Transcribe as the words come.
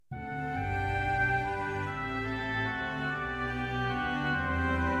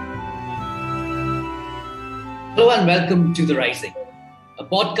Hello and welcome to The Rising, a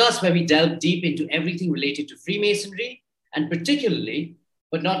podcast where we delve deep into everything related to Freemasonry and particularly,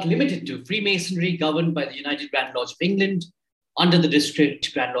 but not limited to, Freemasonry governed by the United Grand Lodge of England under the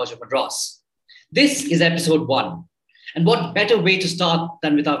District Grand Lodge of Madras. This is episode 1, and what better way to start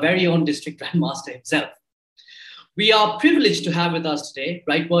than with our very own District Grand Master himself. We are privileged to have with us today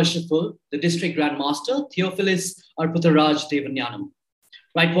Right Worshipful, the District Grand Master, Theophilus Arputharaj Devanyanam.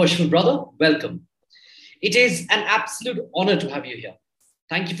 Right Worshipful Brother, welcome. It is an absolute honor to have you here.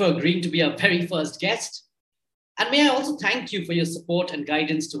 Thank you for agreeing to be our very first guest. And may I also thank you for your support and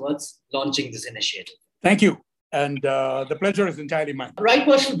guidance towards launching this initiative. Thank you. And the pleasure is entirely mine. Right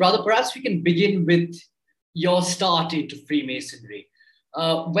Worshipful Brother, perhaps we can begin with your start into Freemasonry.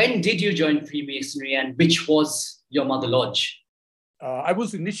 When did you join Freemasonry and which was your mother lodge? I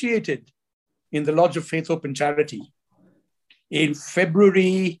was initiated in the Lodge of Faith, Hope and Charity in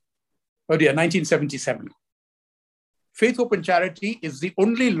February 1977. Faith, Hope and Charity is the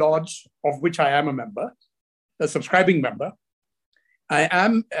only lodge of which I am a member, a subscribing member. I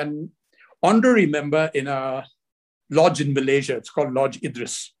am an honorary member in a lodge in Malaysia. It's called Lodge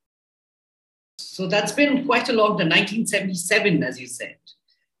Idris. So that's been quite a long time, 1977, as you said.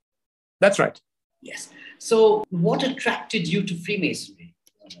 That's right. Yes. So what attracted you to Freemasonry?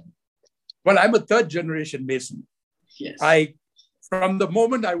 Well, I'm a third generation Mason. Yes. From the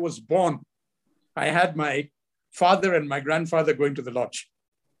moment I was born, I had my father and my grandfather going to the lodge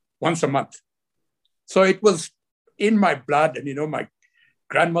once a month. So it was in my blood. And, my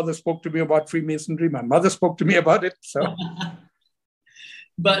grandmother spoke to me about Freemasonry. My mother spoke to me about it. So,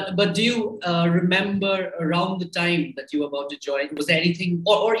 But do you remember around the time that you were about to join, was there anything,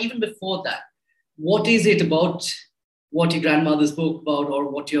 or even before that, what is it about what your grandmother spoke about or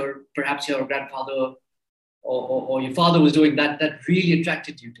what perhaps your grandfather or your father was doing that really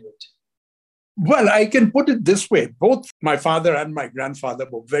attracted you to it? Well, I can put it this way. Both my father and my grandfather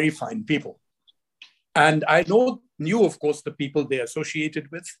were very fine people. And I knew, of course, the people they associated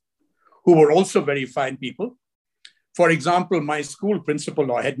with, who were also very fine people. For example, my school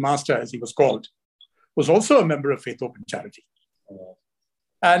principal or headmaster, as he was called, was also a member of Faith, Hope and Charity.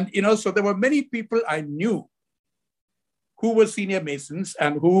 And, so there were many people I knew who were senior Masons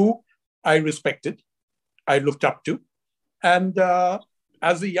and who I respected, I looked up to, and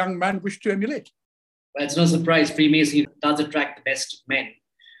as a young man, wished to emulate. Well, it's no surprise Freemasonry does attract the best of men,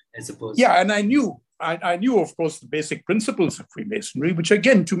 I suppose. Yeah, and I knew, of course, the basic principles of Freemasonry, which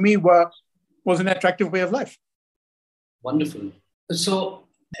again, to me, was an attractive way of life. Wonderful. So,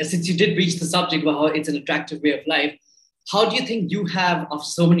 since you did reach the subject about how it's an attractive way of life, how do you think you have, after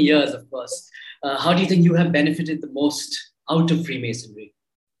so many years, of course, how do you think you have benefited the most out of Freemasonry?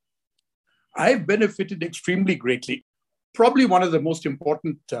 I've benefited extremely greatly. Probably one of the most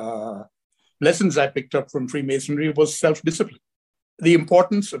important lessons I picked up from Freemasonry was self-discipline. The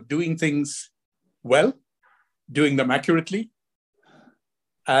importance of doing things well, doing them accurately,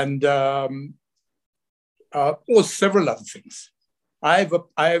 and several other things. I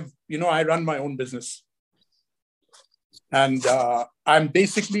run my own business, and I'm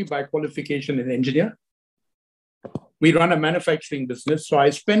basically by qualification an engineer. We run a manufacturing business, so I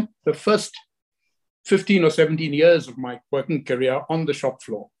spent the first 15 or 17 years of my working career on the shop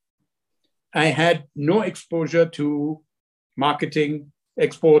floor. I had no exposure to marketing,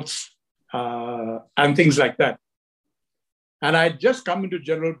 exports, and things like that. And I had just come into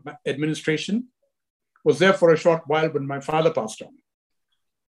general administration, was there for a short while when my father passed on.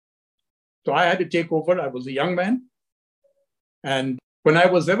 So I had to take over. I was a young man. And when I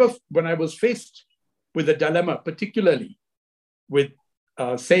was faced with a dilemma, particularly with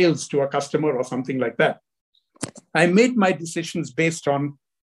sales to a customer or something like that, I made my decisions based on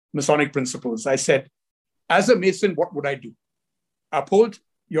Masonic principles. I said, as a Mason, what would I do? Uphold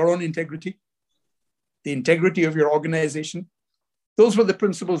your own integrity, the integrity of your organization. Those were the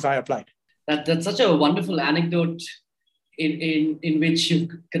principles I applied. That's such a wonderful anecdote in which you've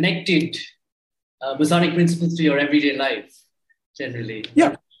connected Masonic principles to your everyday life, generally.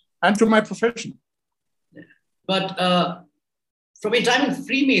 Yeah, and to my profession. But from your time in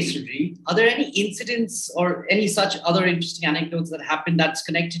Freemasonry, are there any incidents or any such other interesting anecdotes that happened that's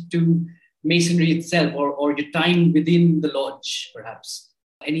connected to Masonry itself or your time within the lodge, perhaps?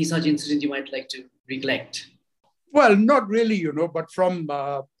 Any such incident you might like to recollect? Well, not really, but from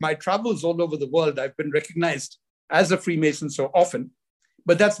my travels all over the world, I've been recognized as a Freemason so often,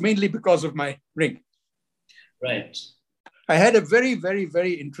 but that's mainly because of my ring. Right. I had a very, very,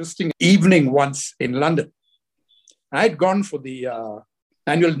 very interesting evening once in London. I had gone for the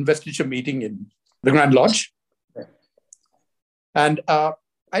annual investiture meeting in the Grand Lodge. And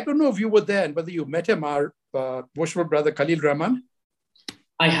I don't know if you were there and whether you met him. Our worshipful brother Khalil Rahman?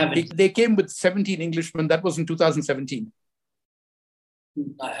 I haven't. They came with 17 Englishmen. That was in 2017.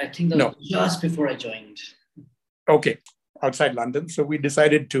 I think that was just before I joined. Okay, outside London. So we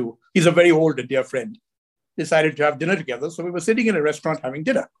decided to, he's a very old and dear friend, decided to have dinner together. So we were sitting in a restaurant having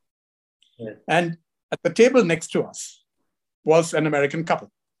dinner. Yeah. And at the table next to us was an American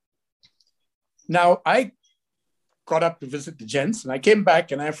couple. Now, I got up to visit the gents, and I came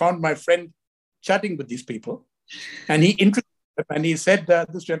back and I found my friend chatting with these people. And he introduced them and he said,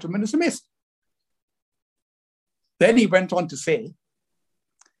 this gentleman is a Mason. Then he went on to say,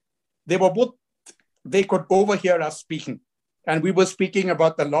 they could overhear us speaking. And we were speaking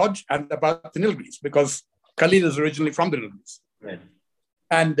about the lodge and about the Nilgiris, because Khalil is originally from the Nilgiris. Right.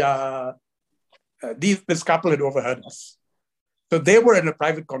 And this couple had overheard us. So they were in a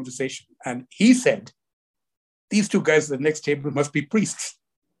private conversation. And he said, these two guys at the next table must be priests.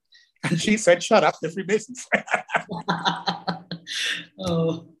 And she said, shut up, they're Freemasons.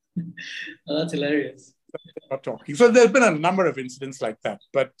 Oh, that's hilarious. Not talking. So there's been a number of incidents like that,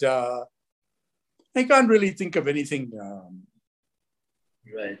 but I can't really think of anything.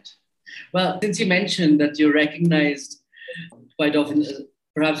 Right. Well, since you mentioned that you're recognized quite often,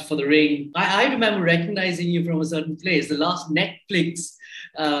 perhaps for the ring, I remember recognizing you from a certain place. The last Netflix,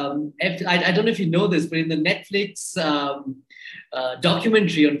 I don't know if you know this, but in the Netflix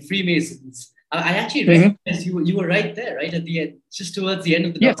documentary on Freemasons, I actually recognized you were right there, right at the end, just towards the end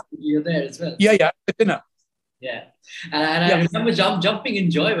of the documentary. You're there as well. Yeah, dinner. Yeah, and I remember jumping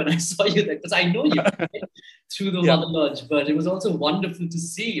in joy when I saw you there, because I know you through the Mother Lodge, but it was also wonderful to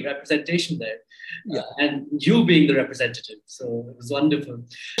see representation there, and you being the representative. So it was wonderful.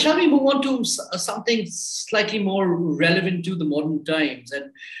 Shall we move on to something slightly more relevant to the modern times? And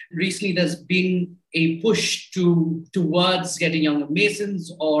recently there's been a push towards getting younger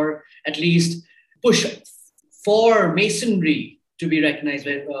Masons, or at least push for Masonry to be recognized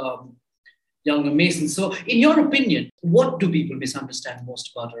by younger Masons. So in your opinion, what do people misunderstand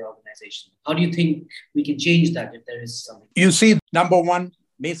most about our organization? How do you think we can change that if there is something? You see, number one,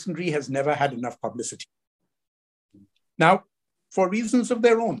 Masonry has never had enough publicity. Now, for reasons of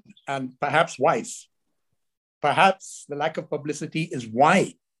their own, and perhaps wise, perhaps the lack of publicity is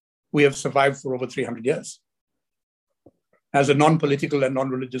why we have survived for over 300 years as a non-political and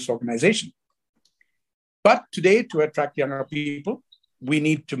non-religious organization. But today, to attract younger people, we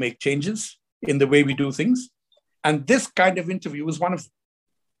need to make changes in the way we do things. And this kind of interview is one of them.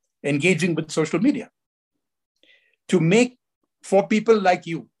 Engaging with social media. To make, for people like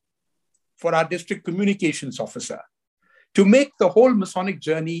you, for our district communications officer, to make the whole Masonic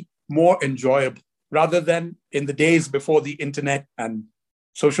journey more enjoyable, rather than in the days before the internet and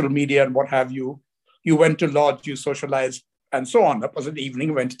social media and what have you, you went to lodge, you socialized, and so on. That was an evening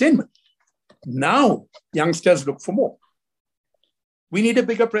of entertainment. Now, youngsters look for more. We need a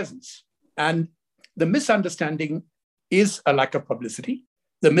bigger presence. And the misunderstanding is a lack of publicity.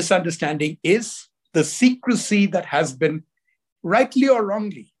 The misunderstanding is the secrecy that has been, rightly or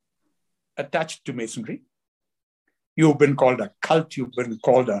wrongly, attached to Masonry. You've been called a cult. You've been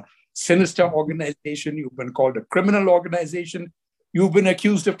called a sinister organization. You've been called a criminal organization. You've been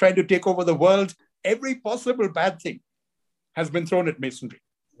accused of trying to take over the world. Every possible bad thing has been thrown at Masonry.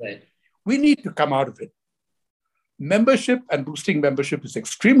 Right. We need to come out of it. Membership and boosting membership is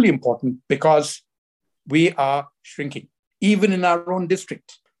extremely important because we are shrinking, even in our own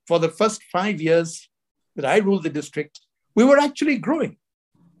district. For the first 5 years that I ruled the district, we were actually growing.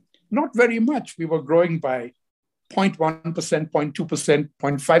 Not very much. We were growing by 0.1%, 0.2%,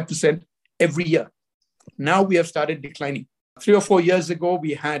 0.5% every year. Now we have started declining. 3 or 4 years ago,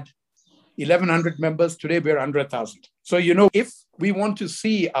 we had 1,100 members. Today, we're under 1,000. So, if we want to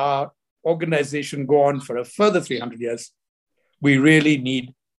see our organization go on for a further 300 years, we really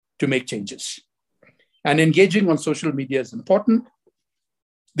need to make changes. And engaging on social media is important.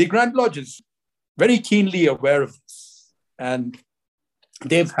 The Grand Lodge is very keenly aware of this. And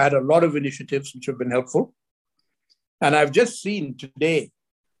they've had a lot of initiatives which have been helpful. And I've just seen today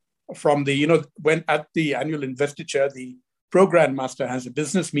from the, when at the annual investiture, the Pro Grandmaster has a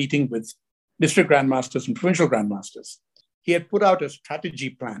business meeting with district grandmasters and provincial grandmasters. He had put out a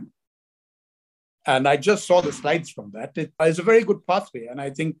strategy plan. And I just saw the slides from that. It is a very good pathway, and I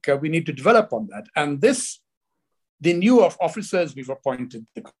think we need to develop on that. And the new officers we've appointed,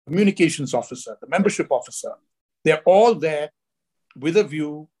 the communications officer, the membership officer, they're all there with a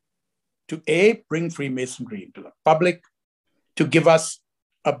view to bring Freemasonry into the public, to give us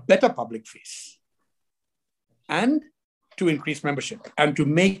a better public face, and to increase membership, and to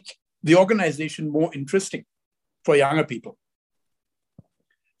make the organization more interesting for younger people.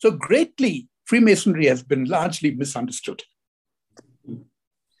 So greatly Freemasonry has been largely misunderstood.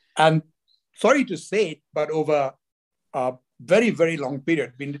 And sorry to say it, but over a very, very long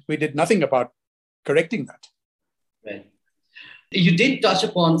period, we did nothing about correcting that. Right. You did touch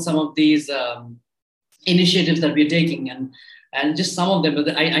upon some of these initiatives that we're taking, and just some of them,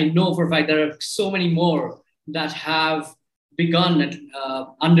 but I know for a fact there are so many more that have begun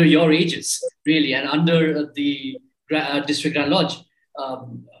under your aegis, really, and under the District Grand Lodge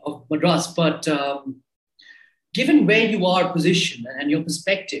of Madras. But given where you are positioned and your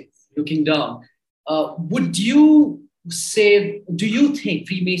perspective looking down, would you say, do you think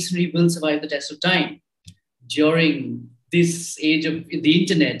Freemasonry will survive the test of time during this age of the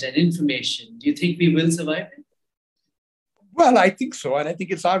internet and information? Do you think we will survive it? Well, I think so. And I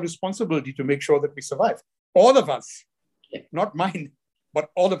think it's our responsibility to make sure that we survive. All of us, not mine, but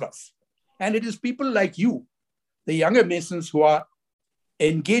all of us. And it is people like you, the younger Masons, who are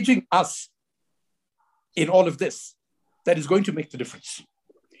engaging us in all of this that is going to make the difference.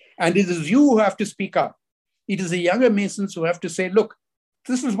 And it is you who have to speak up. It is the younger Masons who have to say, look,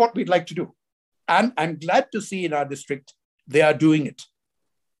 this is what we'd like to do. And I'm glad to see in our district, they are doing it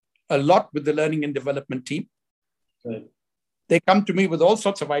a lot with the learning and development team. Right. They come to me with all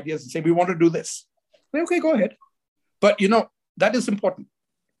sorts of ideas and say, we want to do this. Say, okay, go ahead. But, that is important.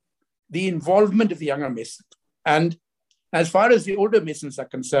 The involvement of the younger Masons. And as far as the older Masons are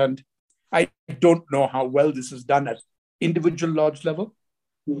concerned, I don't know how well this is done at individual lodge level,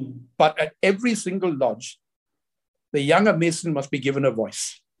 but at every single lodge, the younger Mason must be given a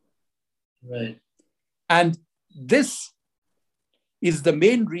voice. Right. And this is the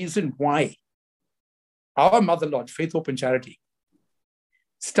main reason why our mother lodge, Faith, Hope and Charity,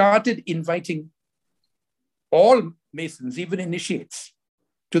 started inviting all Masons, even initiates,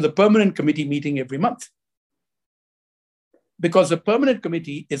 to the permanent committee meeting every month. Because the permanent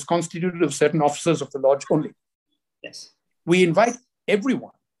committee is constituted of certain officers of the lodge only. Yes. We invite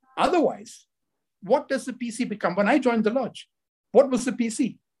everyone. Otherwise, what does the PC become? When I joined the lodge, what was the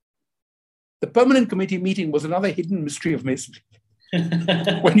PC? The permanent committee meeting was another hidden mystery of Masonry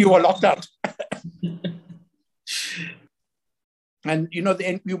when you were locked out. And,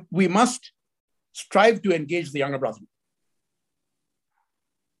 we must strive to engage the younger brother.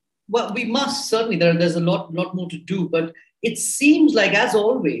 Well, we must, certainly. There's a lot more to do, but it seems like, as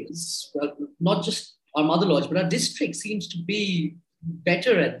always, not just our mother lodge, but our district seems to be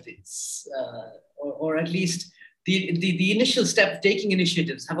better at this, or at least the initial step of taking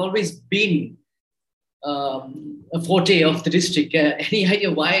initiatives have always been a forte of the district. Any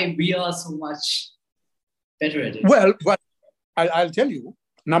idea why we are so much better at it? Well, I'll tell you.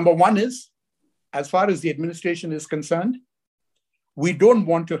 Number one is, as far as the administration is concerned, we don't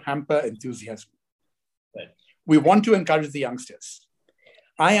want to hamper enthusiasm. Right. We want to encourage the youngsters.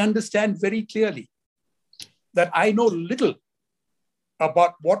 I understand very clearly that I know little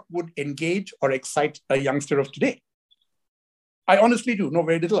about what would engage or excite a youngster of today. I honestly do know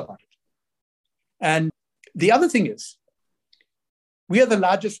very little about it. And the other thing is, we are the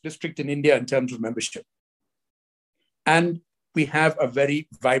largest district in India in terms of membership. And we have a very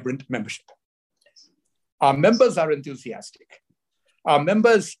vibrant membership. Our members are enthusiastic. Our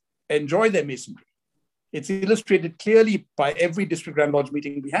members enjoy their Masonry. It's illustrated clearly by every District Grand Lodge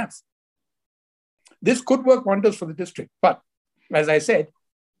meeting we have. This could work wonders for the district. But as I said,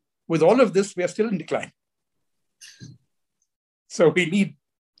 with all of this, we are still in decline. So we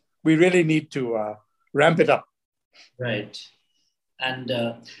really need to ramp it up. Right. And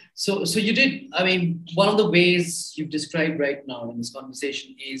so you did, one of the ways you've described right now in this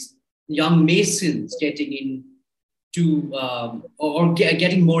conversation is young Masons getting in or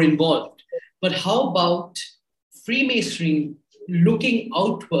getting more involved. But how about Freemasonry looking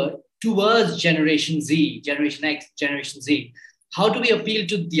outward towards Generation Z, Generation X, Generation Z? How do we appeal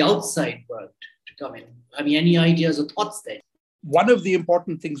to the outside world to come in? Any ideas or thoughts there? One of the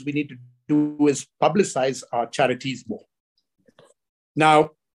important things we need to do is publicize our charities more.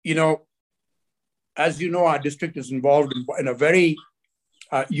 Now, as you know, our district is involved in a very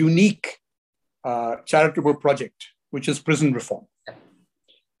unique charitable project, which is prison reform.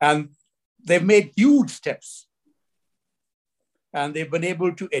 And they've made huge steps. And they've been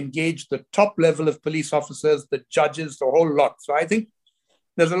able to engage the top level of police officers, the judges, the whole lot. So I think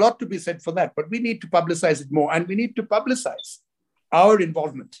there's a lot to be said for that, but we need to publicize it more. And we need to publicize our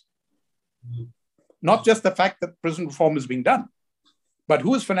involvement. Not just the fact that prison reform is being done, but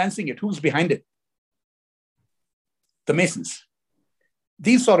who is financing it? Who's behind it? The Masons.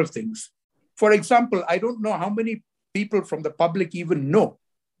 These sort of things. For example, I don't know how many people from the public even know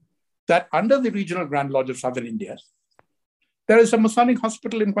that under the Regional Grand Lodge of Southern India, there is a Masonic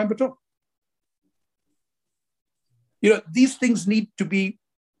hospital in Coimbatore. These things need to be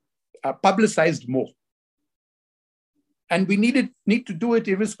publicized more. And we need to do it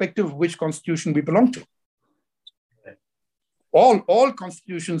irrespective of which constitution we belong to. All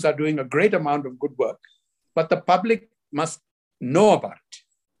constitutions are doing a great amount of good work, but the public must know about it.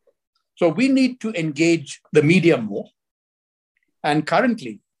 So we need to engage the media more. And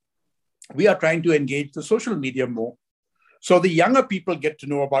currently, we are trying to engage the social media more. So the younger people get to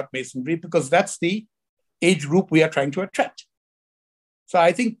know about Masonry because that's the age group we are trying to attract. So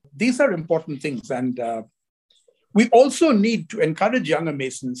I think these are important things. And we also need to encourage younger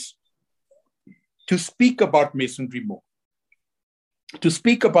Masons to speak about Masonry more, to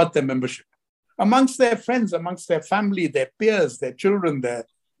speak about their membership amongst their friends, amongst their family, their peers, their children, their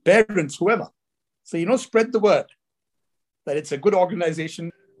parents, whoever. So, spread the word that it's a good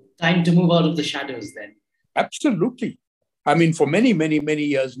organization. Time to move out of the shadows then. Absolutely. I mean, for many, many, many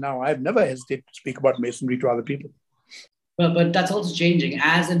years now, I've never hesitated to speak about Masonry to other people. But that's also changing.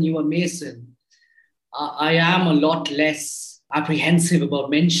 As a newer Mason, I am a lot less apprehensive about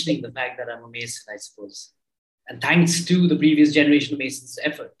mentioning the fact that I'm a Mason, I suppose. And thanks to the previous generation of Masons'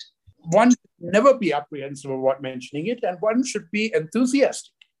 effort. One should never be apprehensive about mentioning it, and one should be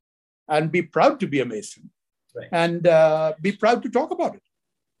enthusiastic and be proud to be a Mason. Right. And be proud to talk about it.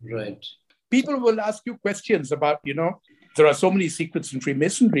 Right. People will ask you questions about, there are so many secrets in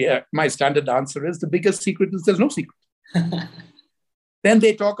Freemasonry. My standard answer is the biggest secret is there's no secret. Then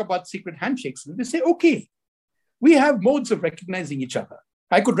they talk about secret handshakes. And they say, okay, we have modes of recognizing each other.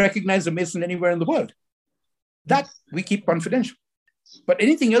 I could recognize a Mason anywhere in the world. That we keep confidential. But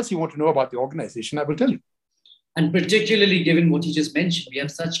anything else you want to know about the organization, I will tell you. And particularly given what you just mentioned, we have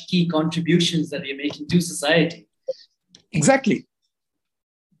such key contributions that we are making to society. Exactly.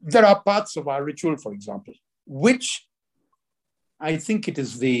 There are parts of our ritual, for example, which I think it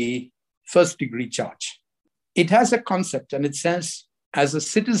is the first degree charge. It has a concept and it says, as a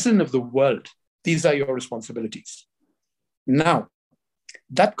citizen of the world, these are your responsibilities. Now,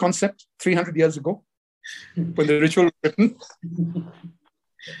 that concept 300 years ago, when the ritual was written,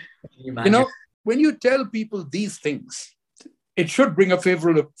 when you tell people these things, it should bring a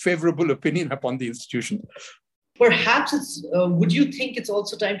favorable opinion upon the institution. Perhaps would you think it's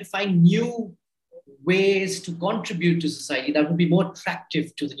also time to find new ways to contribute to society that would be more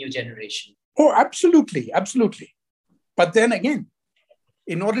attractive to the new generation? Oh, absolutely, absolutely. But then again,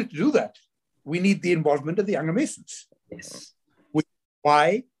 in order to do that, we need the involvement of the younger Masons. Yes. Which is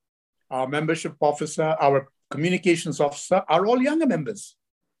why our membership officer, our communications officer are all younger members.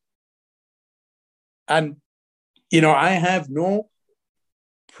 And, I have no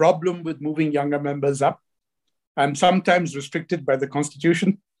problem with moving younger members up. I'm sometimes restricted by the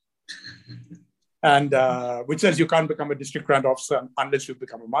Constitution, and which says you can't become a district grand officer unless you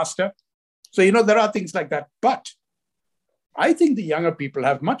become a master. So, there are things like that. But I think the younger people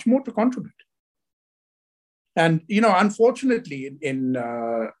have much more to contribute. And, unfortunately, in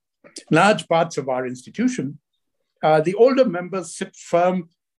large parts of our institution, the older members sit firm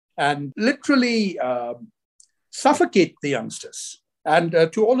and literally suffocate the youngsters. And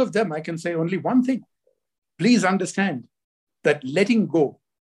to all of them, I can say only one thing. Please understand that letting go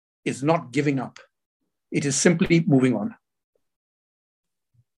is not giving up. It is simply moving on.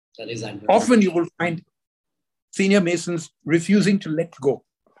 That is often you will find senior Masons refusing to let go.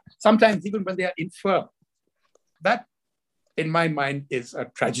 Sometimes even when they are infirm. That, in my mind, is a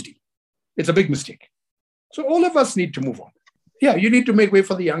tragedy. It's a big mistake. So all of us need to move on. Yeah, you need to make way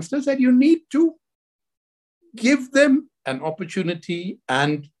for the youngsters, and you need to give them an opportunity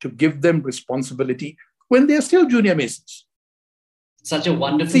and to give them responsibility when they're still junior Masons. Such a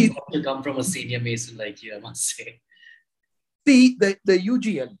wonderful thought to come from a senior Mason like you, I must say. The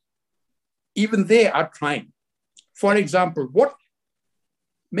UGL, even they are trying. For example, what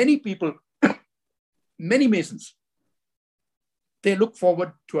many people, many Masons, they look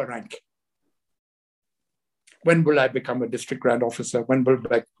forward to a rank. When will I become a district grand officer? When will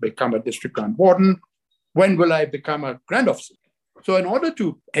I become a district grand warden? When will I become a grand officer? So in order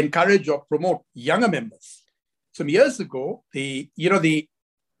to encourage or promote younger members, some years ago, the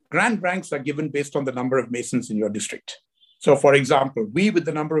grand ranks are given based on the number of Masons in your district. So for example, with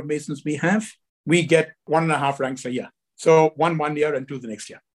the number of Masons we have, we get 1.5 ranks a year. So one year and 2 the next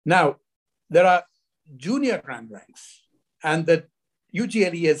year. Now, there are junior grand ranks, and the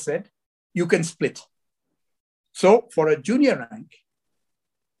UGLE has said you can split. So for a junior rank,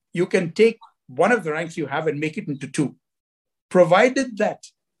 you can take one of the ranks you have and make it into 2, provided that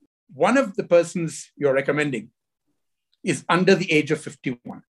one of the persons you're recommending is under the age of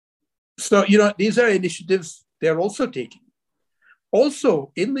 51. So, these are initiatives they're also taking.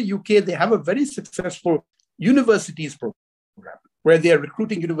 Also, in the UK, they have a very successful universities program, where they are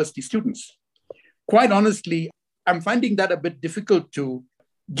recruiting university students. Quite honestly, I'm finding that a bit difficult to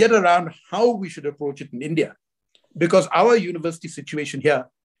get around how we should approach it in India, because our university situation here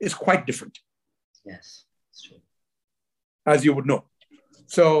is quite different. Yes, that's true. As you would know.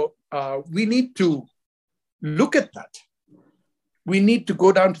 So we need to look at that. We need to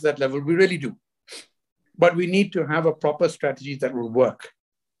go down to that level. We really do. But we need to have a proper strategy that will work.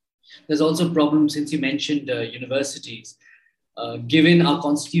 There's also a problem, since you mentioned universities. Given our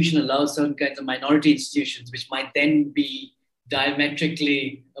constitution allows certain kinds of minority institutions, which might then be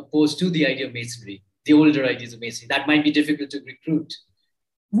diametrically opposed to the idea of masonry, the older ideas of masonry, that might be difficult to recruit.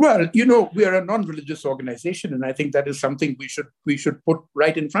 Well, you know, we are a non-religious organization, and I think that is something we should put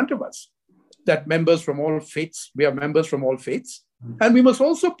right in front of us. That members from all faiths, we are members from all faiths, and we must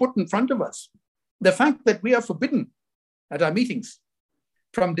also put in front of us the fact that we are forbidden at our meetings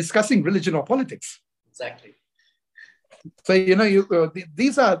from discussing religion or politics. Exactly. So, you know,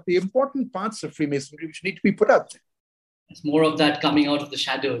 these are the important parts of Freemasonry which need to be put out there. It's more of that coming out of the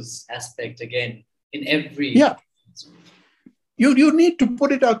shadows aspect again in every. Yeah. You need to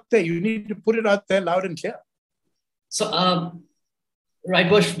put it out there. You need to put it out there loud and clear. So, right,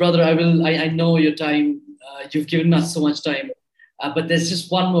 Bush, brother, I know your time. You've given us so much time. But there's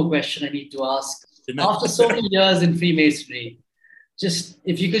just one more question I need to ask. After so many years in Freemasonry, just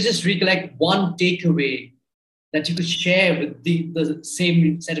if you could just recollect one takeaway that you could share with the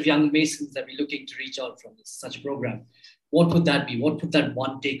same set of young Masons that we're looking to reach out from such a program, what would that be? What would that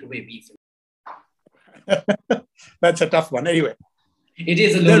one takeaway be for you? That's a tough one. Anyway, it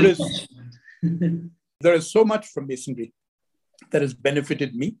is a loaded question. There is so much from Masonry that has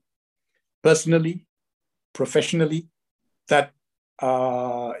benefited me personally, professionally, that,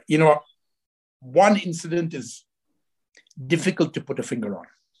 you know, one incident is difficult to put a finger on.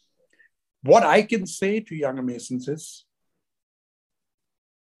 What I can say to younger Masons is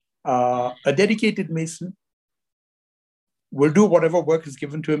a dedicated Mason will do whatever work is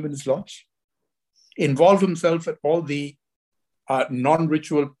given to him in his lodge, involve himself at all the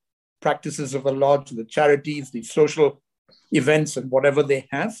non-ritual practices of a lodge, the charities, the social events, and whatever they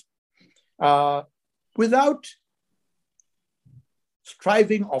have, without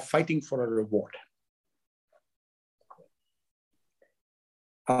striving or fighting for a reward.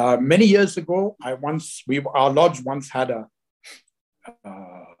 Many years ago, our lodge once had a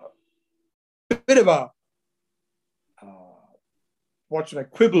bit of a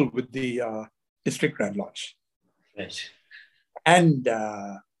quibble with the District Grand Lodge. Right. And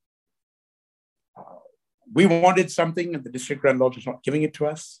we wanted something, and the District Grand Lodge was not giving it to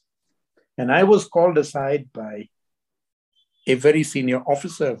us. And I was called aside by a very senior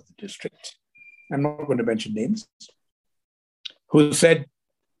officer of the district, I'm not going to mention names, who said,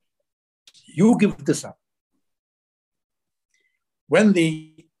 "You give this up. When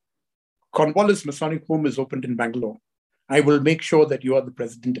the Cornwallis Masonic Home is opened in Bangalore, I will make sure that you are the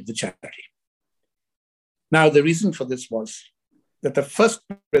president of the charity." Now, the reason for this was that the first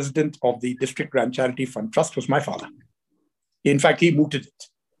president of the District Grand Charity Fund Trust was my father. In fact, he mooted it.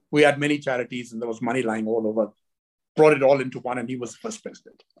 We had many charities and there was money lying all over, brought it all into one, and he was the first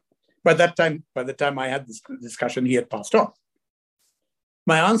president. By the time I had this discussion, he had passed on.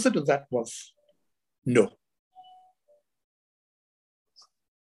 My answer to that was no.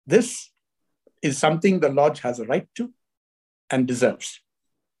 This is something the lodge has a right to and deserves.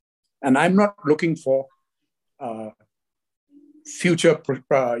 And I'm not looking for future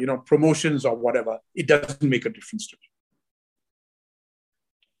promotions or whatever. It doesn't make a difference to me.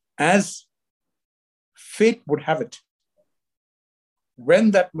 As fate would have it,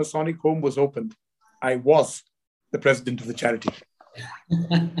 when that Masonic home was opened, I was the president of the charity.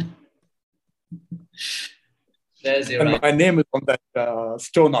 There's your and right. My name is on that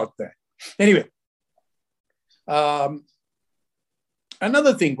stone out there. Anyway,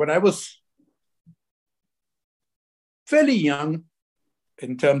 another thing, when I was fairly young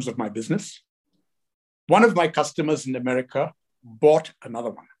in terms of my business, one of my customers in America bought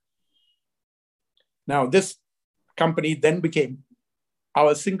another one. Now, this company then became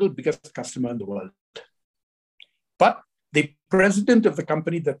our single biggest customer in the world. But the president of the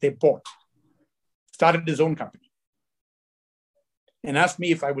company that they bought started his own company and asked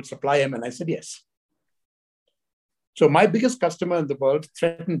me if I would supply him, and I said yes. So my biggest customer in the world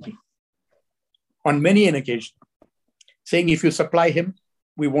threatened me on many an occasion, saying, if you supply him,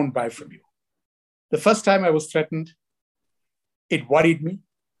 we won't buy from you. The first time I was threatened, it worried me.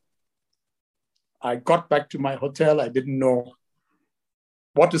 I got back to my hotel. I didn't know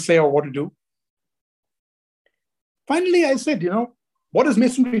what to say or what to do. Finally, I said, what has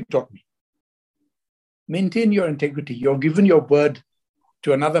Masonry taught me? Maintain your integrity. You've given your word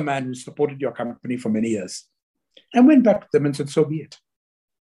to another man who supported your company for many years. And went back to them and said, so be it.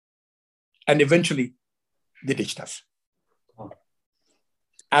 And eventually, they ditched us.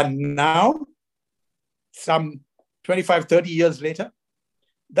 And now, some 25, 30 years later,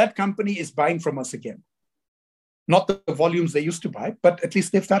 that company is buying from us again. Not the volumes they used to buy, but at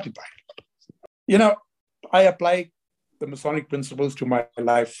least they've started buying. I apply the Masonic principles to my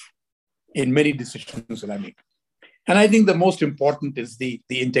life in many decisions that I make. And I think the most important is the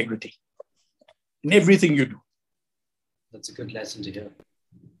integrity in everything you do. That's a good lesson to hear.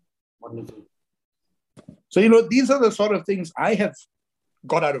 Wonderful. So, these are the sort of things I have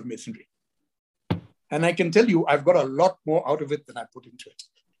got out of Masonry. And I can tell you, I've got a lot more out of it than I put into it.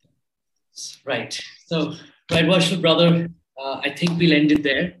 Right. So, right, worshipful brother, I think we'll end it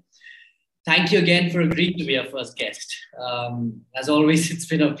there. Thank you again for agreeing to be our first guest. As always, it's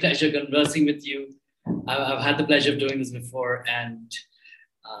been a pleasure conversing with you. I've had the pleasure of doing this before, and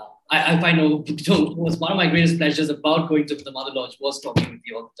I find it was one of my greatest pleasures about going to the Mother Lodge was talking with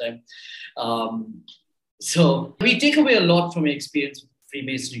you all the time. So we take away a lot from your experience with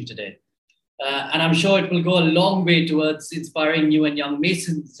Freemasonry today. And I'm sure it will go a long way towards inspiring new and young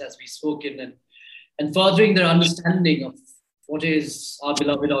Masons, as we've spoken, and furthering their understanding of what is our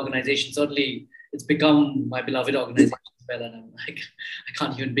beloved organization. Certainly, it's become my beloved organization as well. And I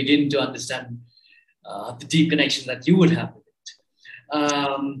can't even begin to understand the deep connection that you would have with it.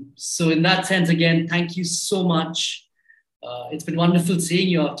 So in that sense, again, thank you so much. It's been wonderful seeing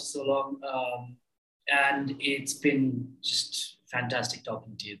you after so long. And it's been just fantastic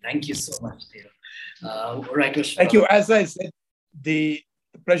talking to you. Thank you so much, Theo. Thank you. As I said, the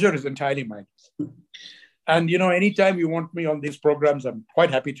pleasure is entirely mine. And, anytime you want me on these programs, I'm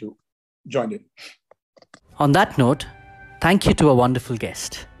quite happy to join in. On that note, thank you to a wonderful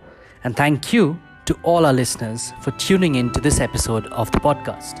guest. And thank you to all our listeners for tuning in to this episode of the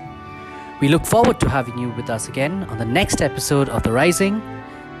podcast. We look forward to having you with us again on the next episode of The Rising.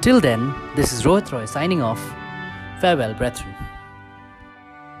 Till then, this is Rohit Roy signing off. Farewell, brethren.